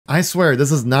I swear,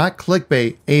 this is not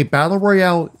clickbait. A Battle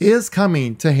Royale is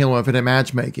coming to Halo Infinite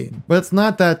matchmaking. But it's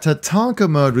not that Tatanka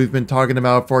mode we've been talking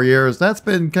about for years. That's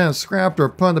been kind of scrapped or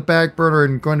put on the back burner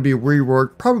and going to be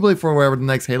reworked, probably for whatever the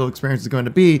next Halo experience is going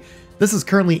to be. This is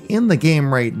currently in the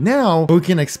game right now, but we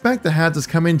can expect to have this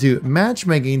come into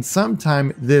matchmaking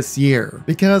sometime this year.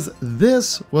 Because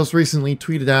this was recently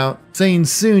tweeted out saying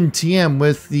soon TM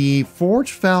with the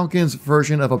Forge Falcons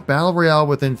version of a Battle Royale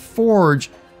within Forge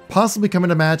possibly coming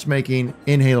to matchmaking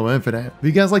in Halo Infinite. If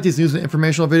you guys like these news and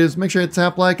informational videos, make sure to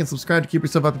tap like and subscribe to keep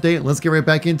yourself up to date. Let's get right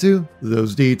back into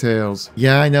those details.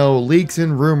 Yeah, I know, leaks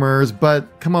and rumors,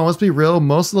 but come on, let's be real.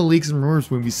 Most of the leaks and rumors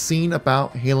we've seen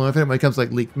about Halo Infinite when it comes to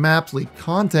like leaked maps, leaked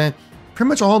content, pretty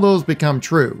much all those become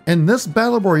true. And this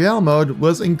Battle Royale mode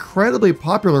was incredibly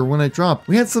popular when it dropped.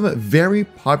 We had some very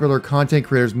popular content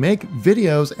creators make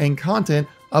videos and content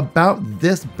about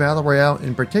this Battle Royale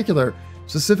in particular.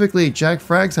 Specifically, Jack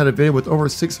Frags had a video with over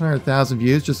 600,000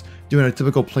 views just doing a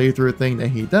typical playthrough thing that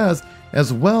he does,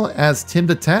 as well as Tim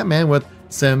the Tatman with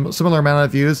similar amount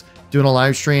of views doing a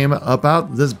live stream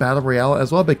about this Battle Royale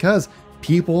as well, because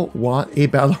people want a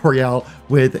Battle Royale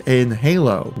within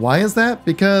Halo. Why is that?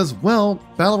 Because, well,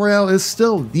 Battle Royale is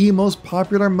still the most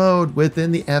popular mode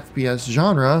within the FPS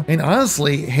genre, and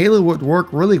honestly, Halo would work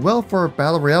really well for a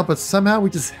Battle Royale, but somehow we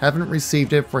just haven't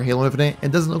received it for Halo Infinite.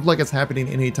 It doesn't look like it's happening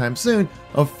anytime soon,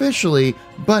 officially,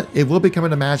 but it will be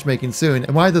coming to matchmaking soon,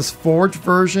 and why this Forge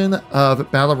version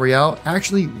of Battle Royale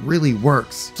actually really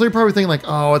works. So you're probably thinking like,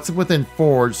 oh, it's within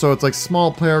Forge, so it's like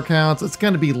small player counts, it's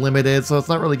going to be limited, so it's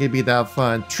not really going to be that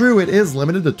fun. True, it is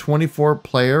limited to 24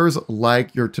 players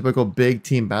like your typical big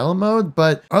team battle mode,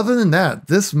 but other than that,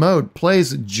 this mode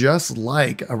plays just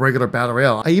like a regular Battle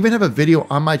Royale. I even have a video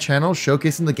on my channel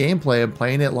showcasing the gameplay and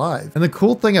playing it live. And the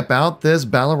cool thing about this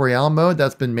Battle Royale mode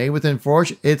that's been made within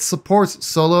Forge, it supports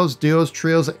solos, duos,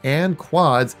 trios, and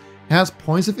quads, has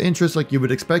points of interest like you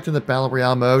would expect in the Battle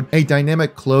Royale mode, a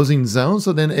dynamic closing zone,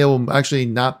 so then it will actually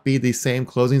not be the same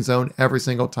closing zone every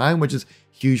single time, which is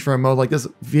huge for a mode like this.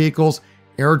 Vehicles,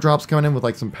 airdrops coming in with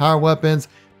like some power weapons,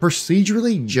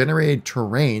 procedurally generated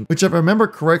terrain, which if I remember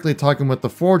correctly talking with the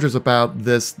Forgers about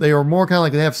this, they are more kind of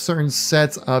like they have certain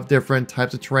sets of different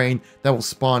types of terrain that will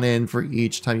spawn in for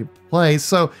each time you play,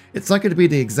 so it's not going to be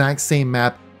the exact same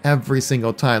map every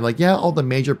single time. Like, yeah, all the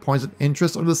major points of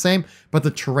interest are the same, but the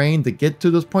terrain to get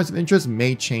to those points of interest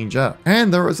may change up.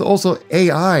 And there is also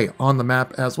AI on the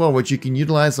map as well, which you can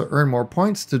utilize to earn more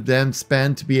points to then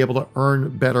spend to be able to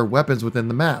earn better weapons within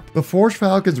the map. The Forge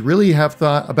Falcons really have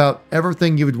thought about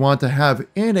everything you would want to have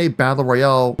in a Battle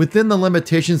Royale within the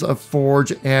limitations of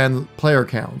Forge and player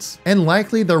counts. And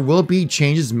likely there will be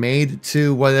changes made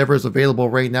to whatever is available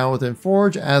right now within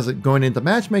Forge, as going into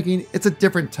matchmaking, it's a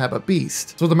different type of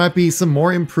beast. So there might be some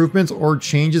more improvements or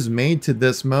changes made to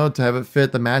this mode to have it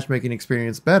fit the matchmaking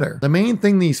experience better. The main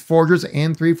thing these Forgers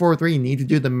and 343 need to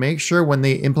do to make sure when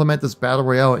they implement this Battle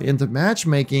Royale into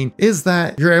matchmaking is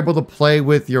that you're able to play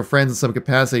with your friends in some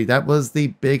capacity. That was the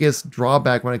biggest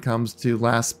drawback when it comes to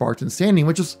Last Spartan Standing,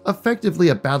 which was effectively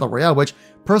a Battle Royale, which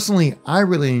personally, I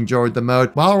really enjoyed the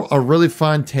mode. While a really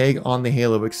fun take on the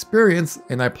Halo experience,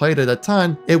 and I played it a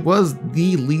ton, it was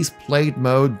the least played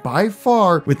mode by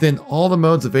far within all the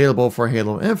modes available for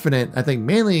Halo Infinite. I think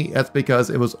mainly that's because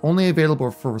it was only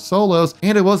available for solos,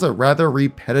 and it was a rather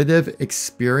repetitive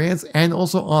experience, and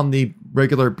also on the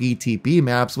regular BTB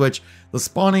maps, which the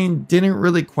spawning didn't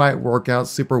really quite work out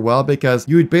super well, because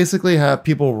you would basically have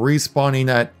people respawning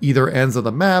at either ends of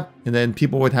the map, and then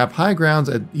people would have high grounds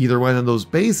at either one of those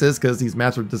bases, because these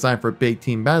maps were designed for a big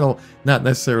team battle, not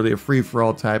necessarily a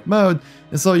free-for-all type mode.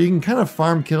 And so you can kind of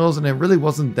farm kills, and it really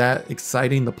wasn't that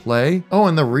exciting to play. Oh,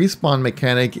 and the respawn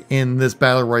mechanic in this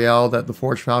Battle Royale that the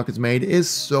Forge Falcons made is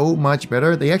so much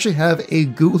better. They actually have a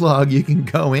gulag you can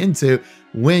go into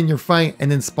win your fight and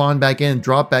then spawn back in,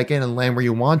 drop back in, and land where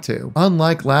you want to.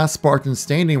 Unlike Last Spartan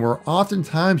Standing, where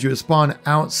oftentimes you would spawn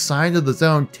outside of the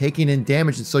zone taking in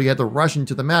damage, and so you had to rush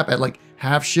into the map at like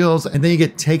half shields, and then you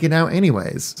get taken out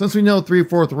anyways. Since we know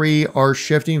 343 are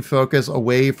shifting focus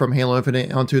away from Halo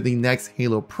Infinite onto the next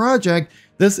Halo project,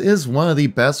 this is one of the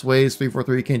best ways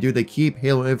 343 can do to keep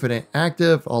Halo Infinite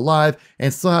active, alive,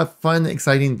 and still have fun,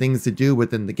 exciting things to do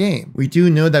within the game. We do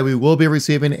know that we will be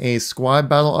receiving a squad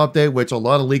battle update, which a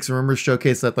lot of leaks and rumors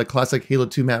showcase that the classic Halo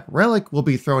 2 map Relic will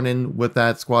be thrown in with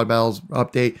that squad battles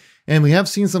update. And we have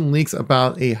seen some leaks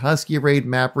about a Husky Raid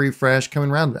map refresh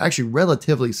coming around actually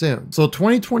relatively soon. So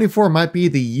 2024 might be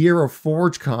the year of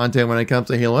Forge content when it comes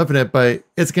to Halo Infinite, but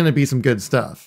it's going to be some good stuff.